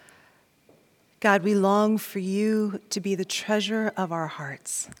God, we long for you to be the treasure of our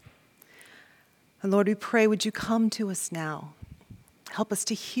hearts. And Lord, we pray, would you come to us now? Help us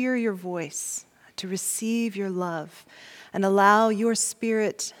to hear your voice, to receive your love, and allow your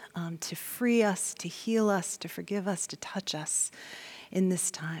Spirit to free us, to heal us, to forgive us, to touch us in this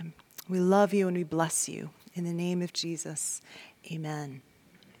time. We love you and we bless you. In the name of Jesus, amen.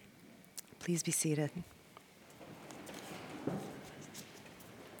 Please be seated.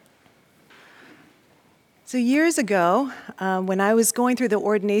 So years ago, when I was going through the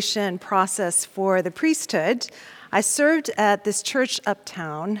ordination process for the priesthood, I served at this church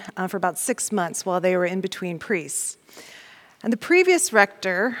uptown for about 6 months while they were in between priests. And the previous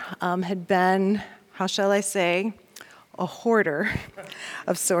rector had been, how shall I say, a hoarder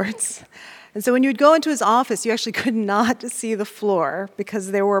of sorts. And so when you'd go into his office, you actually could not see the floor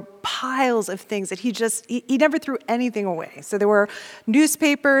because there were piles of things that he never threw anything away. So there were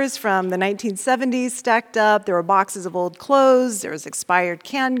newspapers from the 1970s stacked up. There were boxes of old clothes. There was expired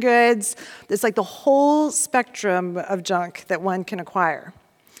canned goods. There's like the whole spectrum of junk that one can acquire.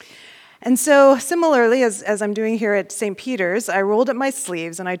 And so similarly, as I'm doing here at St. Peter's, I rolled up my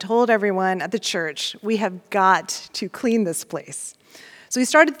sleeves and I told everyone at the church, we have got to clean this place. So we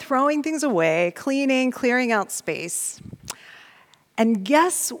started throwing things away, clearing out space. And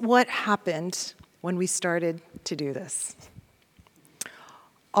guess what happened when we started to do this?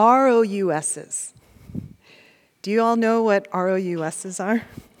 ROUSs. Do you all know what ROUSs are?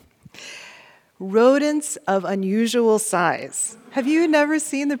 Rodents of unusual size. Have you never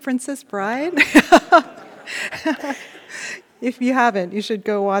seen The Princess Bride? If you haven't, you should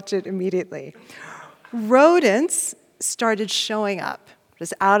go watch it immediately. Rodents started showing up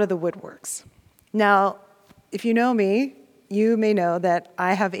just out of the woodworks. Now, if you know me, you may know that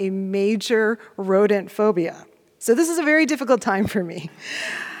I have a major rodent phobia. So this is a very difficult time for me.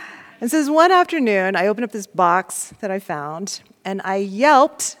 And so this one afternoon, I opened up this box that I found, and I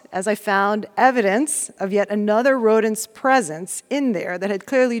yelped as I found evidence of yet another rodent's presence in there that had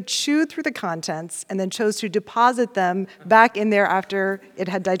clearly chewed through the contents and then chose to deposit them back in there after it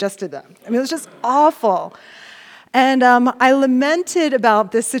had digested them. I mean, it was just awful. And I lamented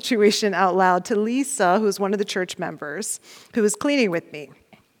about this situation out loud to Lisa, who was one of the church members, who was cleaning with me.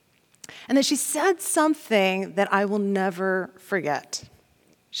 And then she said something that I will never forget.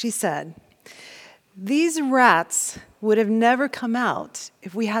 She said, "These rats would have never come out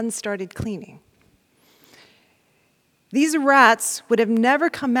if we hadn't started cleaning. These rats would have never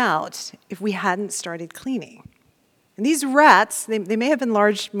come out if we hadn't started cleaning." And these rats, they may have been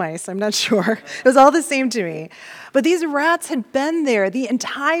large mice, I'm not sure. It was all the same to me. But these rats had been there the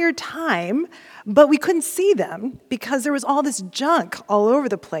entire time, but we couldn't see them because there was all this junk all over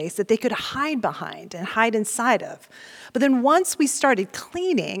the place that they could hide behind and hide inside of. But then once we started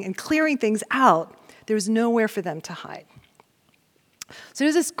cleaning and clearing things out, there was nowhere for them to hide. So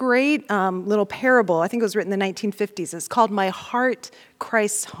there's this great little parable, I think it was written in the 1950s. It's called My Heart,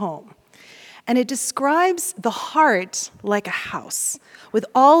 Christ's Home. And it describes the heart like a house with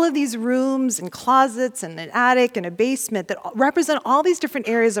all of these rooms and closets and an attic and a basement that represent all these different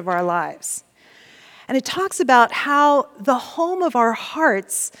areas of our lives. And it talks about how the home of our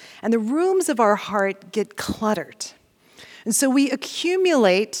hearts and the rooms of our heart get cluttered. And so we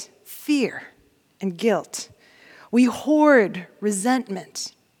accumulate fear and guilt. We hoard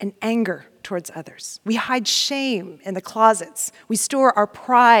resentment and anger towards others. We hide shame in the closets. We store our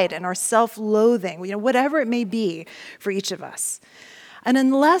pride and our self-loathing, whatever it may be for each of us. And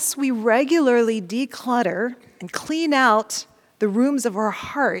unless we regularly declutter and clean out the rooms of our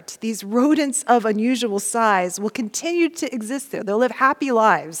heart, these rodents of unusual size will continue to exist there. They'll live happy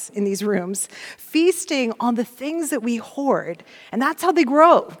lives in these rooms, feasting on the things that we hoard. And that's how they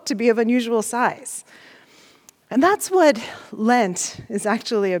grow to be of unusual size. And that's what Lent is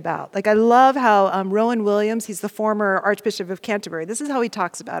actually about. I love how Rowan Williams, he's the former Archbishop of Canterbury, this is how he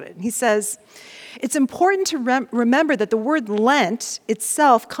talks about it. And he says, it's important to remember that the word Lent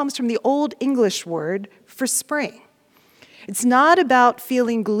itself comes from the Old English word for spring. It's not about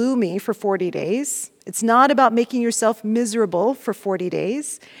feeling gloomy for 40 days. It's not about making yourself miserable for 40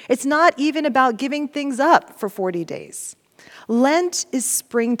 days. It's not even about giving things up for 40 days. Lent is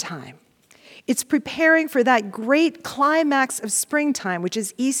springtime. It's preparing for that great climax of springtime, which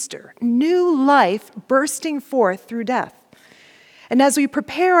is Easter, new life bursting forth through death. And as we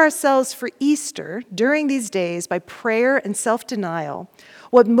prepare ourselves for Easter during these days by prayer and self-denial,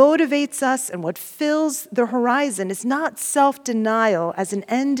 what motivates us and what fills the horizon is not self-denial as an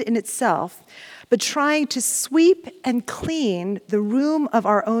end in itself, but trying to sweep and clean the room of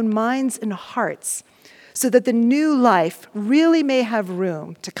our own minds and hearts so that the new life really may have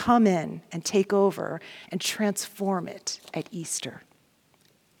room to come in and take over and transform it at Easter.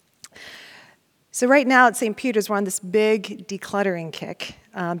 So right now at St. Peter's, we're on this big decluttering kick,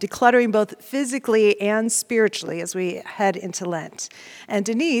 decluttering both physically and spiritually as we head into Lent. And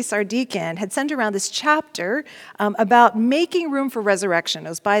Denise, our deacon, had sent around this chapter about making room for resurrection. It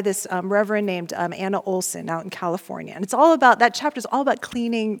was by this reverend named Anna Olson out in California. And that chapter is all about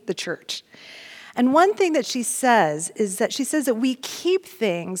cleaning the church. And one thing that she says is that she says that we keep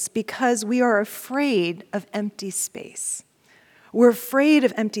things because we are afraid of empty space. We're afraid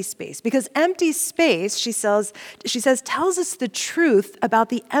of empty space because empty space, she says, tells us the truth about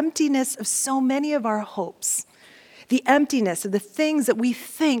the emptiness of so many of our hopes, the emptiness of the things that we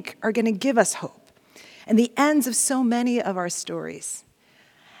think are going to give us hope, and the ends of so many of our stories.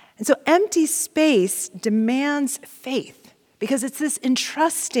 And so empty space demands faith because it's this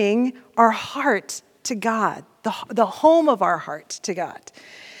entrusting our heart to God, the home of our heart to God,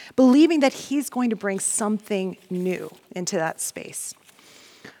 believing that he's going to bring something new into that space.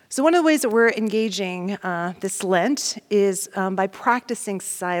 So one of the ways that we're engaging this Lent is by practicing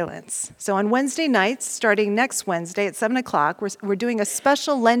silence. So on Wednesday nights, starting next Wednesday at 7 o'clock, we're doing a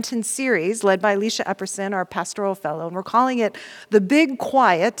special Lenten series led by Alicia Epperson, our pastoral fellow, and we're calling it The Big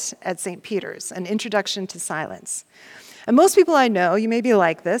Quiet at St. Peter's, an introduction to silence. And most people I know, you may be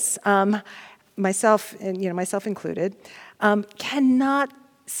like this, myself included, cannot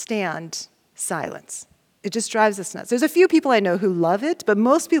stand silence. It just drives us nuts. There's a few people I know who love it, but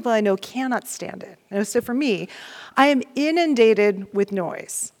most people I know cannot stand it. And so for me, I am inundated with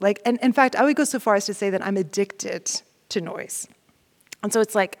noise. And in fact, I would go so far as to say that I'm addicted to noise. And so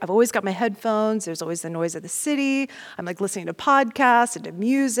it's like I've always got my headphones. There's always the noise of the city. I'm listening to podcasts and to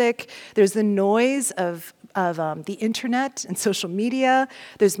music. There's the noise of the internet and social media.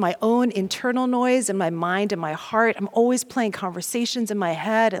 There's my own internal noise in my mind and my heart. I'm always playing conversations in my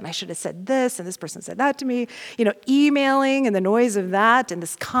head, and I should have said this, and this person said that to me. Emailing and the noise of that, and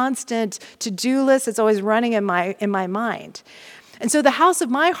this constant to-do list that's always running in my mind. And so the house of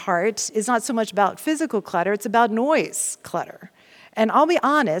my heart is not so much about physical clutter, it's about noise clutter. And I'll be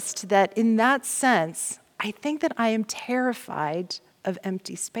honest that in that sense, I think that I am terrified of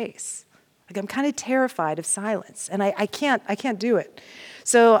empty space. I'm kind of terrified of silence, and I can't do it.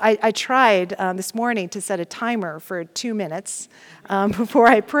 So I tried this morning to set a timer for 2 minutes before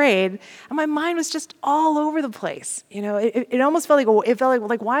I prayed, and my mind was just all over the place. It almost felt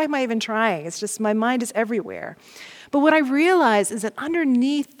like why am I even trying? It's just my mind is everywhere. But what I realized is that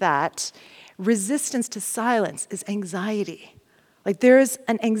underneath that resistance to silence is anxiety. There's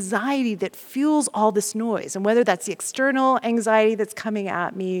an anxiety that fuels all this noise. And whether that's the external anxiety that's coming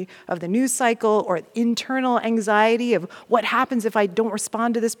at me of the news cycle or internal anxiety of what happens if I don't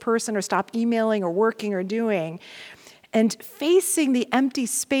respond to this person or stop emailing or working or doing. And facing the empty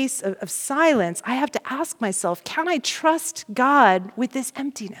space of silence, I have to ask myself, can I trust God with this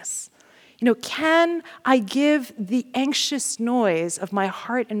emptiness? Can I give the anxious noise of my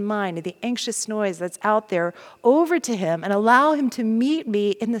heart and mind, and the anxious noise that's out there, over to him and allow him to meet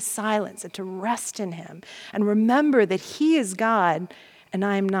me in the silence and to rest in him and remember that he is God and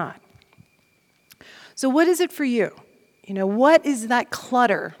I am not? So what is it for you? What is that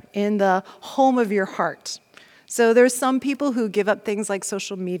clutter in the home of your heart? So there's some people who give up things like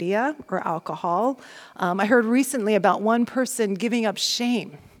social media or alcohol. I heard recently about one person giving up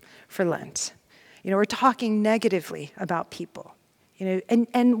shame for Lent. We're talking negatively about people.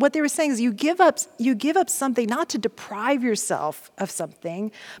 And what they were saying is you give up something not to deprive yourself of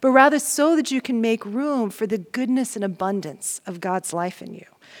something, but rather so that you can make room for the goodness and abundance of God's life in you.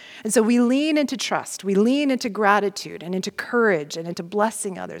 And so we lean into trust, we lean into gratitude and into courage and into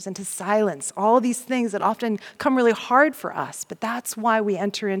blessing others, into silence, all these things that often come really hard for us, but that's why we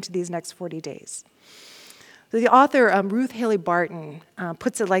enter into these next 40 days. The author, Ruth Haley Barton,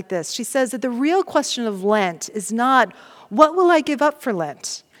 puts it like this. She says that the real question of Lent is not, what will I give up for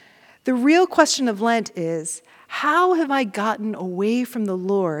Lent? The real question of Lent is, how have I gotten away from the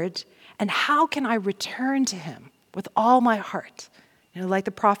Lord, and how can I return to him with all my heart? Like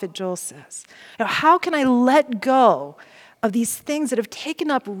the prophet Joel says. How can I let go of these things that have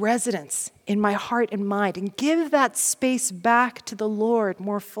taken up residence in my heart and mind and give that space back to the Lord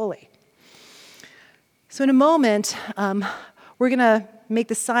more fully? So in a moment, we're going to make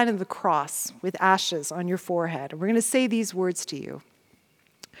the sign of the cross with ashes on your forehead. And we're going to say these words to you.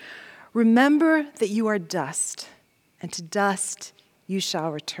 Remember that you are dust, and to dust you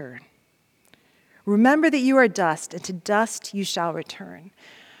shall return. Remember that you are dust, and to dust you shall return.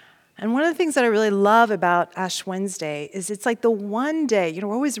 And one of the things that I really love about Ash Wednesday is it's like the one day,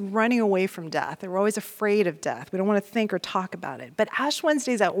 we're always running away from death, and we're always afraid of death. We don't want to think or talk about it. But Ash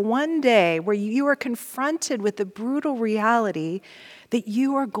Wednesday is that one day where you are confronted with the brutal reality that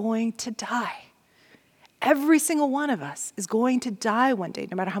you are going to die. Every single one of us is going to die one day,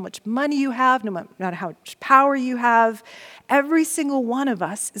 no matter how much money you have, no matter how much power you have. Every single one of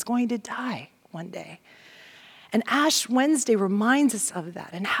us is going to die one day. And Ash Wednesday reminds us of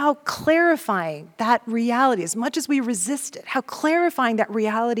that and how clarifying that reality, as much as we resist it, how clarifying that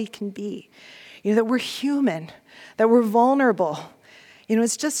reality can be. That we're human, that we're vulnerable.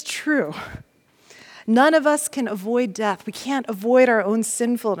 It's just true. None of us can avoid death. We can't avoid our own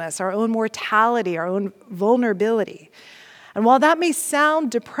sinfulness, our own mortality, our own vulnerability. And while that may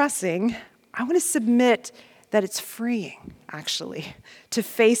sound depressing, I want to submit that it's freeing, actually, to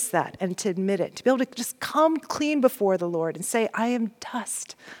face that and to admit it, to be able to just come clean before the Lord and say, I am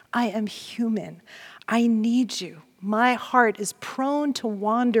dust, I am human, I need you. My heart is prone to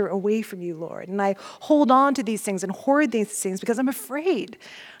wander away from you, Lord, and I hold on to these things and hoard these things because I'm afraid,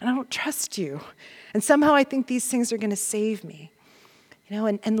 and I don't trust you. And somehow I think these things are going to save me.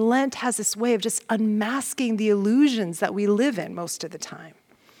 And Lent has this way of just unmasking the illusions that we live in most of the time.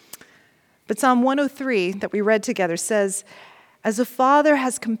 But Psalm 103 that we read together says, as a father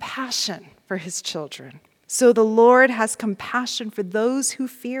has compassion for his children, so the Lord has compassion for those who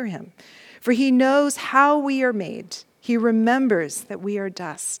fear him. For he knows how we are made. He remembers that we are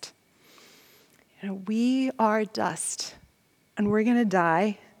dust. We are dust, and we're going to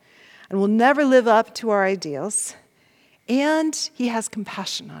die, and we'll never live up to our ideals. And he has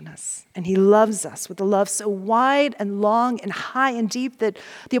compassion on us, and he loves us with a love so wide and long and high and deep that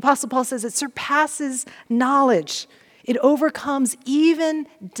the Apostle Paul says it surpasses knowledge. It overcomes even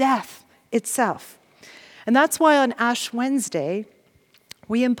death itself. And that's why on Ash Wednesday,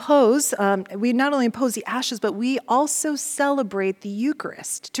 we not only impose the ashes, but we also celebrate the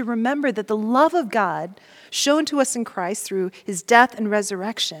Eucharist to remember that the love of God shown to us in Christ through his death and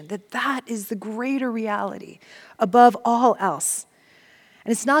resurrection, that is the greater reality above all else.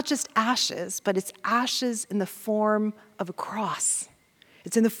 And it's not just ashes, but it's ashes in the form of a cross.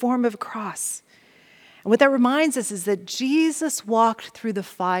 It's in the form of a cross. And what that reminds us is that Jesus walked through the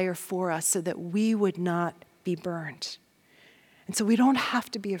fire for us so that we would not be burned. And so we don't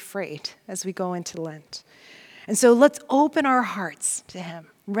have to be afraid as we go into Lent. And so let's open our hearts to him.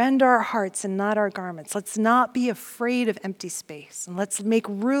 Rend our hearts and not our garments. Let's not be afraid of empty space. And let's make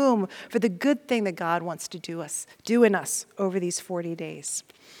room for the good thing that God wants to do in us over these 40 days.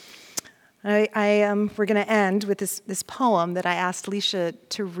 We're going to end with this poem that I asked Leisha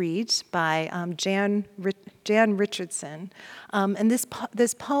to read by Jan Richardson. And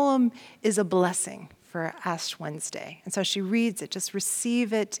this poem is a blessing for Ash Wednesday. And so she reads it. Just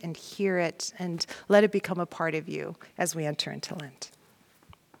receive it and hear it and let it become a part of you as we enter into Lent.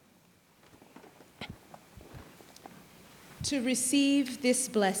 To receive this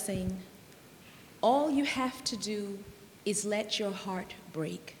blessing, all you have to do is let your heart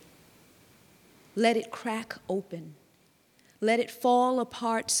break. Let it crack open. Let it fall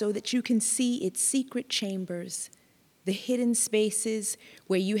apart so that you can see its secret chambers, the hidden spaces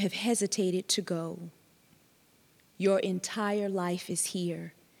where you have hesitated to go. Your entire life is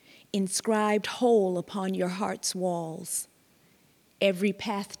here, inscribed whole upon your heart's walls. Every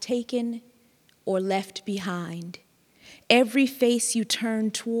path taken or left behind, every face you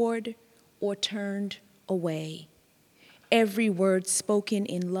turned toward or turned away, every word spoken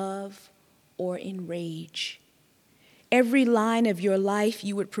in love or in rage, every line of your life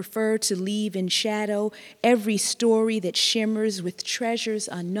you would prefer to leave in shadow, every story that shimmers with treasures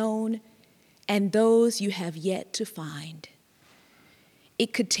unknown, and those you have yet to find.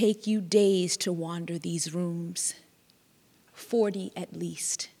 It could take you days to wander these rooms, 40 at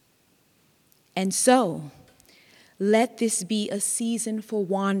least. And so, let this be a season for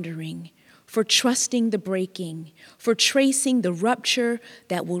wandering, for trusting the breaking, for tracing the rupture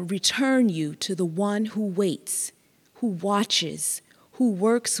that will return you to the one who waits, who watches, who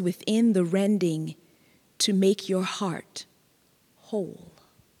works within the rending to make your heart whole.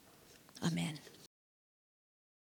 Amen.